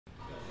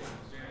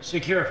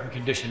Secure from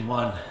Condition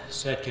 1.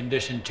 Set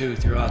Condition 2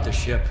 throughout the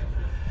ship.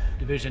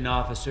 Division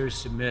officers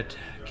submit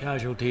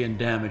casualty and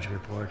damage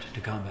report to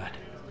combat.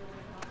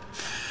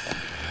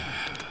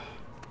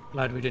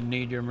 Glad we didn't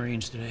need your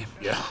Marines today.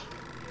 Yeah.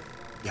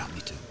 Yeah,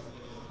 me too.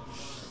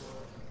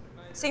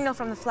 Signal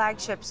from the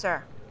flagship,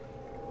 sir.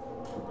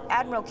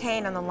 Admiral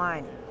Cain on the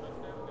line.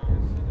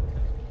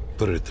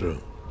 Put it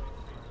through.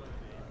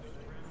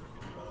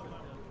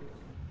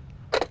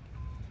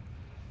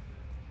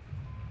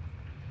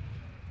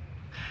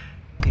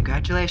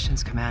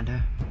 Congratulations,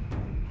 Commander.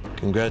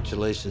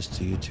 Congratulations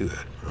to you too,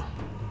 Admiral.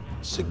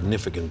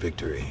 Significant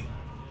victory.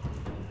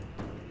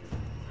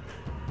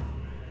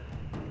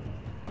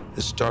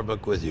 Is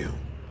Starbuck with you?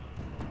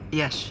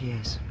 Yes, she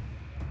is.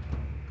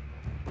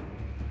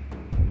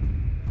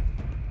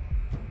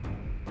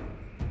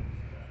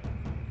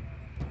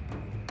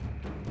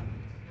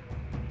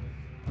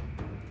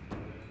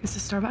 Mrs.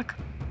 Starbuck?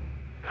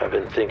 I've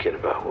been thinking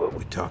about what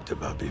we talked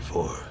about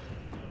before.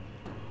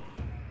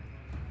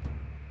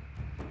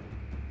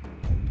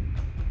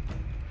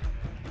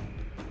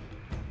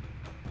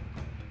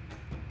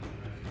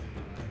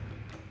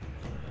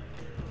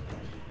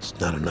 It's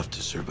not enough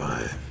to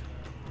survive.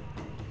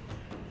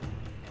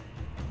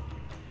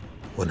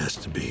 One has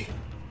to be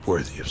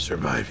worthy of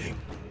surviving.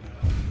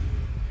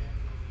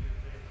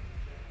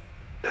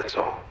 That's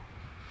all.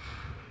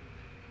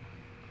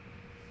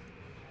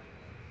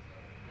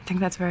 I think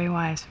that's very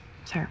wise,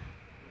 sir.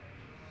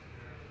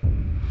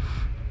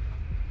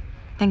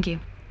 Thank you.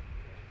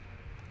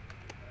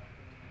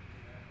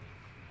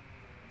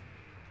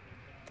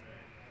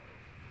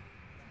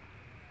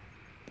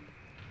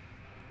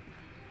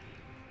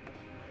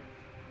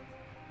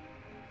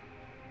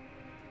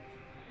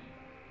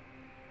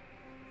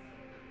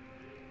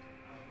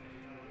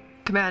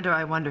 Commander,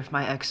 I wonder if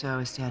my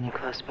XO is standing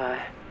close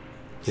by.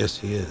 Yes,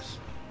 he is.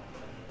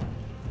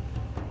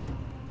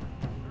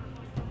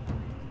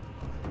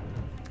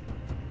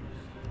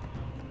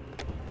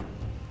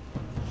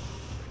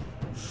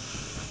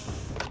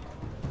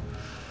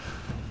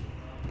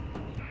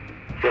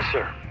 Yes,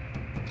 sir.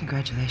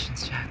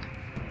 Congratulations, Jack.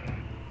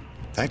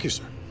 Thank you,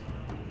 sir.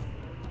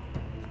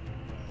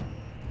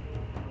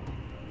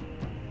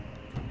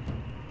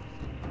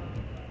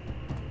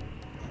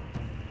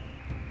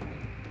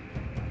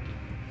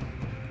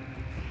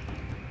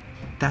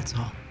 That's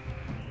all.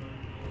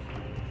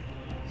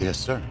 Yes,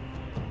 sir.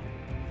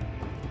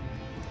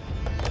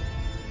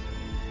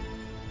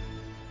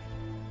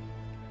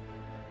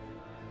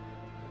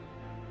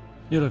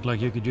 You look like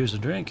you could use a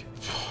drink.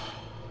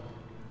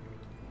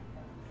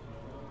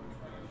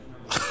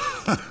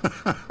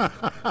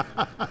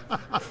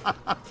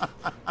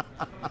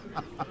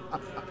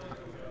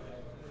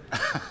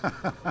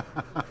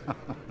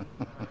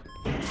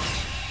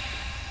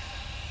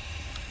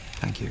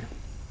 Thank you.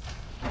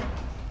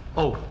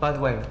 Oh, by the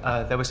way,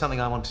 there was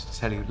something I wanted to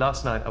tell you.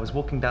 Last night, I was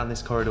walking down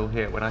this corridor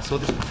here when I saw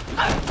this...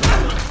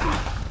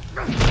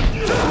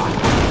 No.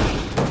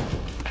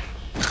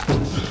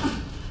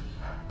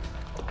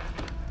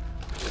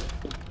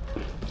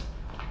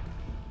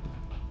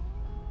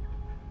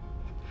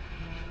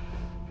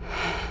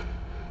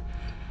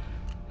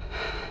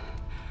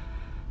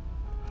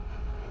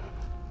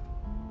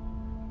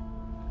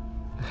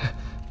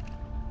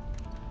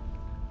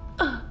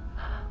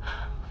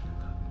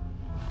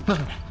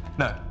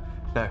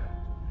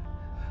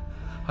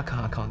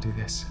 I can't do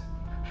this.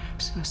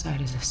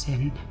 Suicide is a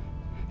sin,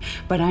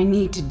 but I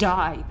need to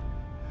die.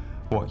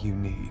 What you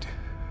need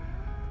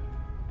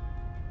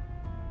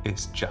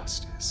is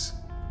justice.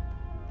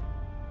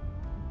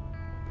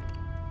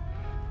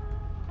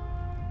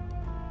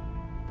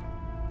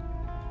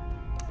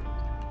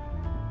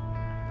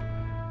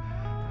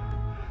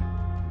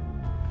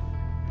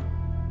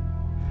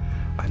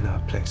 I know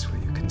a place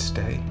where you can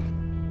stay,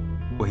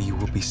 where you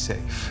will be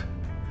safe,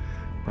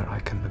 where I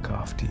can look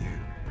after you.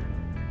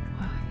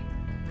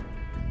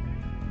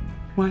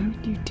 Why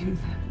would you do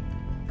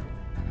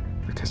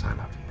that? Because I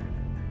love you.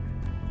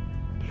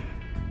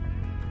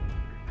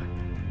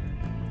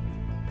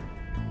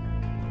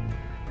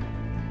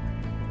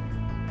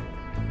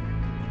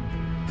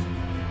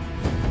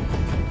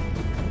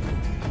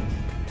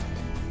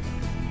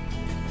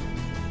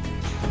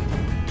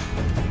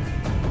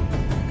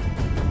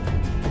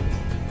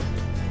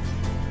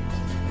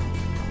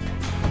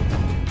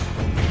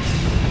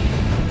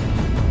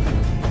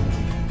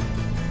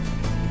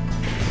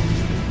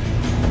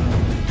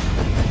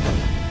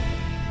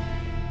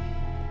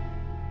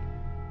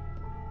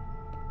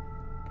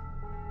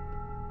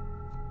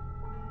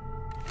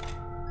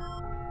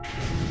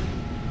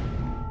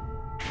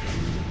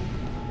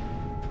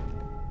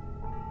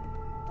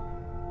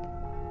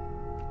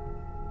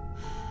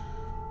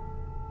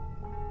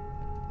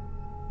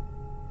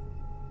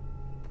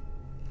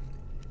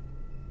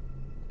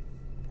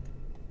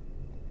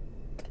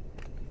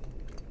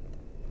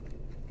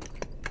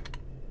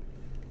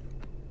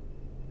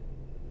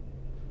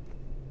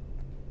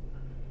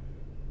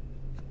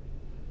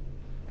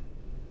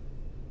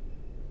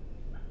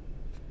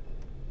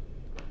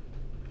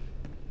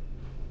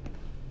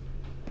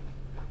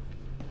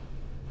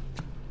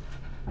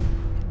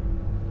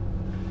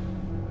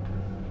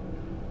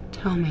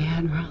 Tell me,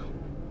 Admiral.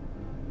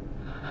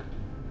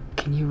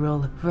 Can you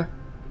roll over?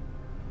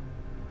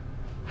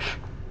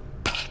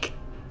 Peg.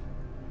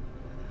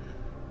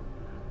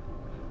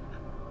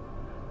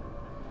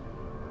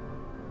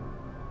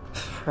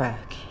 Frack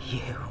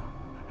you.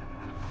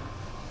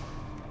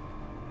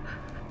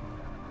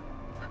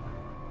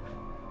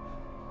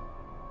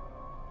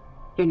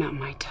 You're not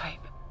my type.